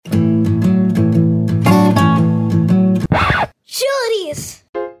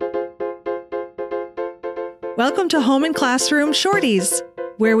Welcome to Home and Classroom Shorties,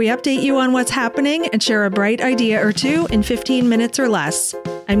 where we update you on what's happening and share a bright idea or two in 15 minutes or less.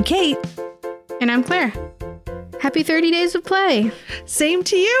 I'm Kate. And I'm Claire. Happy 30 days of play. Same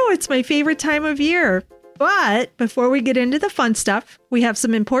to you. It's my favorite time of year. But before we get into the fun stuff, we have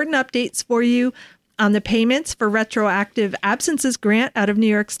some important updates for you on the payments for retroactive absences grant out of New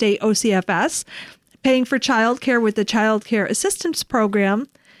York State OCFS, paying for childcare with the Child Care Assistance Program,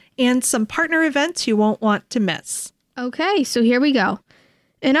 and some partner events you won't want to miss. Okay, so here we go.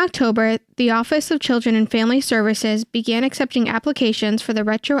 In October, the Office of Children and Family Services began accepting applications for the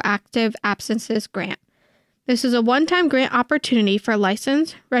retroactive absences grant. This is a one-time grant opportunity for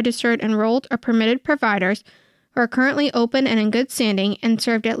licensed, registered, enrolled, or permitted providers who are currently open and in good standing and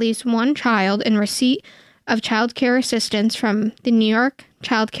served at least one child in receipt of child care assistance from the New York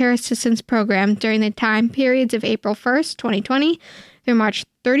Child Care Assistance Program during the time periods of April 1st, 2020 through March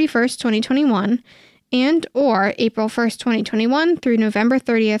 31st, 2021, and or April 1st, 2021 through November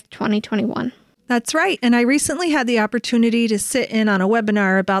 30th, 2021. That's right. And I recently had the opportunity to sit in on a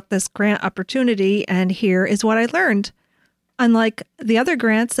webinar about this grant opportunity, and here is what I learned. Unlike the other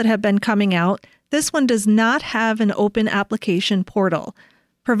grants that have been coming out, this one does not have an open application portal.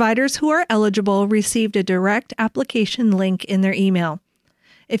 Providers who are eligible received a direct application link in their email.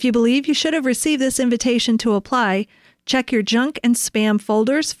 If you believe you should have received this invitation to apply, check your junk and spam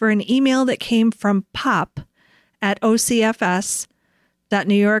folders for an email that came from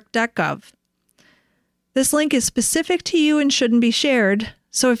pop@ocfs.newyork.gov. This link is specific to you and shouldn't be shared.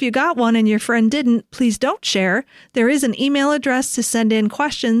 So if you got one and your friend didn't, please don't share. There is an email address to send in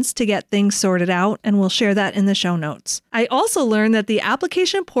questions to get things sorted out, and we'll share that in the show notes. I also learned that the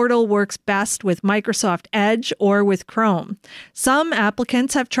application portal works best with Microsoft Edge or with Chrome. Some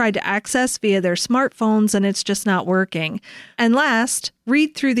applicants have tried to access via their smartphones, and it's just not working. And last,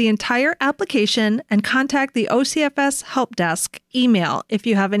 read through the entire application and contact the OCFS Help Desk email if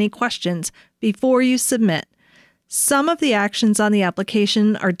you have any questions before you submit. Some of the actions on the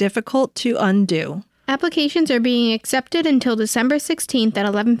application are difficult to undo. Applications are being accepted until December 16th at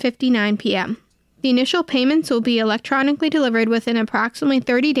 11:59 p.m. The initial payments will be electronically delivered within approximately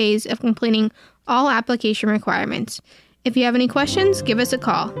 30 days of completing all application requirements. If you have any questions, give us a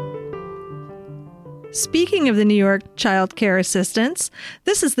call. Speaking of the New York Child Care Assistance,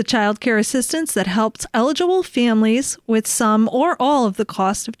 this is the child care assistance that helps eligible families with some or all of the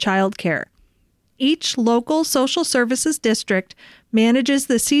cost of child care. Each local social services district manages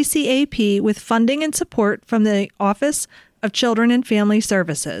the CCAP with funding and support from the Office of Children and Family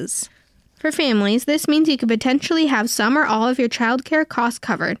Services. For families, this means you could potentially have some or all of your child care costs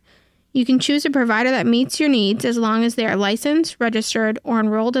covered. You can choose a provider that meets your needs as long as they are licensed, registered, or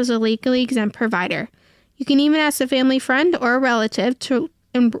enrolled as a legally exempt provider. You can even ask a family friend or a relative to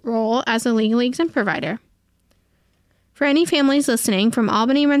enroll as a legally exempt provider. For any families listening from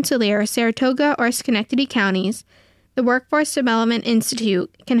Albany, Rensselaer, Saratoga, or Schenectady counties, the Workforce Development Institute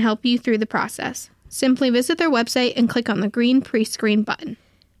can help you through the process. Simply visit their website and click on the green pre-screen button.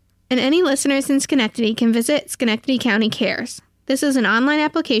 And any listeners in Schenectady can visit Schenectady County Cares. This is an online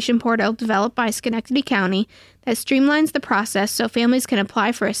application portal developed by Schenectady County that streamlines the process so families can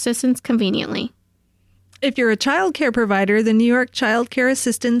apply for assistance conveniently. If you're a child care provider, the New York Child Care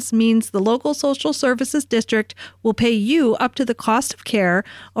Assistance means the local social services district will pay you up to the cost of care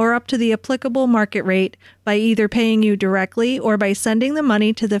or up to the applicable market rate by either paying you directly or by sending the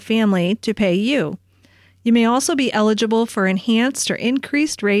money to the family to pay you. You may also be eligible for enhanced or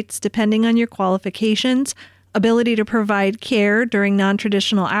increased rates depending on your qualifications, ability to provide care during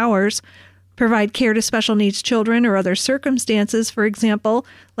non-traditional hours, provide care to special needs children or other circumstances, for example,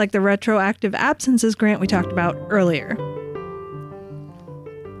 like the retroactive absences grant we talked about earlier.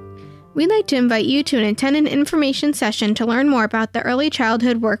 We'd like to invite you to attend an information session to learn more about the Early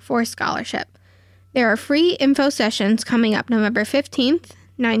Childhood Workforce Scholarship. There are free info sessions coming up November 15th,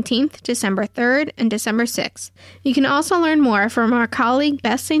 19th, December 3rd, and December 6th. You can also learn more from our colleague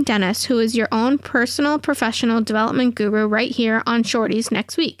Beth St. Dennis, who is your own personal professional development guru right here on Shorties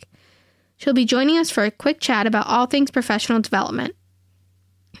next week. She'll be joining us for a quick chat about all things professional development.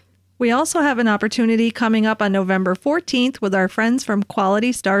 We also have an opportunity coming up on November 14th with our friends from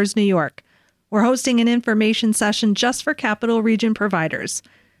Quality Stars New York. We're hosting an information session just for Capital Region providers.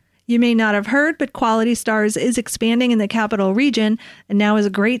 You may not have heard, but Quality Stars is expanding in the Capital Region, and now is a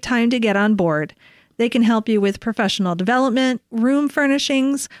great time to get on board. They can help you with professional development, room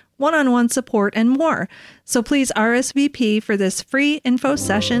furnishings, one-on-one support, and more. So please RSVP for this free info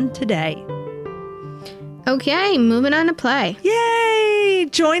session today. Okay, moving on to play. Yay!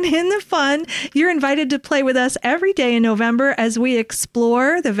 Join in the fun. You're invited to play with us every day in November as we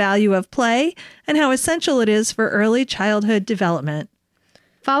explore the value of play and how essential it is for early childhood development.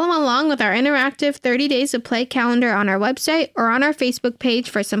 Follow along with our interactive 30 Days of Play calendar on our website or on our Facebook page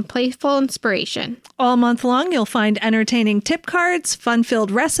for some playful inspiration. All month long, you'll find entertaining tip cards,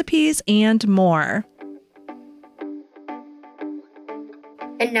 fun-filled recipes, and more.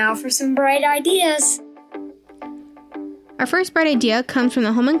 And now for some bright ideas. Our first bright idea comes from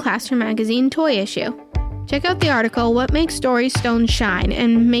the Home and Classroom magazine toy issue. Check out the article, What Makes Story Stones Shine,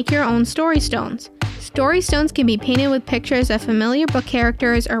 and make your own story stones. Story stones can be painted with pictures of familiar book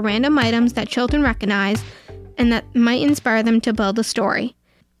characters or random items that children recognize and that might inspire them to build a story.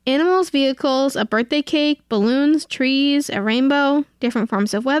 Animals, vehicles, a birthday cake, balloons, trees, a rainbow, different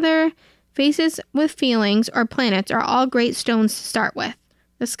forms of weather, faces with feelings, or planets are all great stones to start with.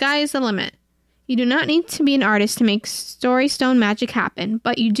 The sky is the limit. You do not need to be an artist to make story stone magic happen,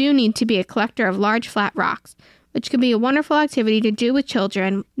 but you do need to be a collector of large flat rocks, which can be a wonderful activity to do with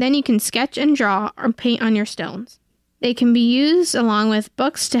children. Then you can sketch and draw or paint on your stones. They can be used along with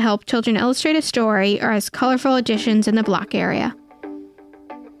books to help children illustrate a story or as colorful additions in the block area.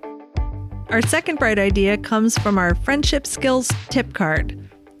 Our second bright idea comes from our Friendship Skills tip card.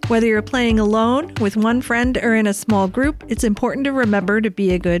 Whether you're playing alone, with one friend, or in a small group, it's important to remember to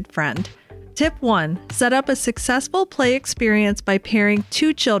be a good friend. Tip 1. Set up a successful play experience by pairing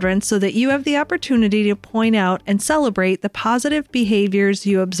two children so that you have the opportunity to point out and celebrate the positive behaviors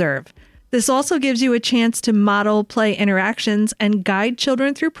you observe. This also gives you a chance to model play interactions and guide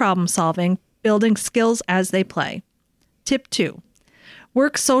children through problem solving, building skills as they play. Tip 2.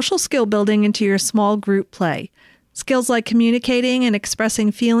 Work social skill building into your small group play. Skills like communicating and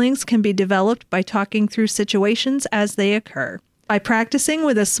expressing feelings can be developed by talking through situations as they occur. By practicing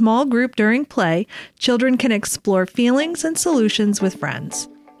with a small group during play, children can explore feelings and solutions with friends.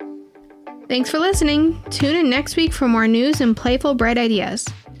 Thanks for listening. Tune in next week for more news and playful bright ideas.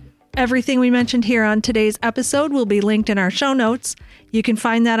 Everything we mentioned here on today's episode will be linked in our show notes. You can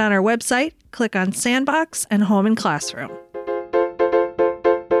find that on our website. Click on Sandbox and Home and Classroom.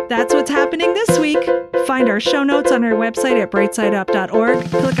 That's what's happening this week. Find our show notes on our website at brightsideup.org.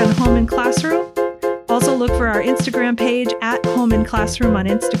 Click on Home and Classroom. Also look for our Instagram page at Home and Classroom on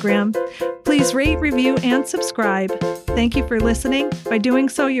Instagram. Please rate, review, and subscribe. Thank you for listening. By doing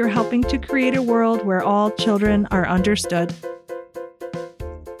so, you're helping to create a world where all children are understood.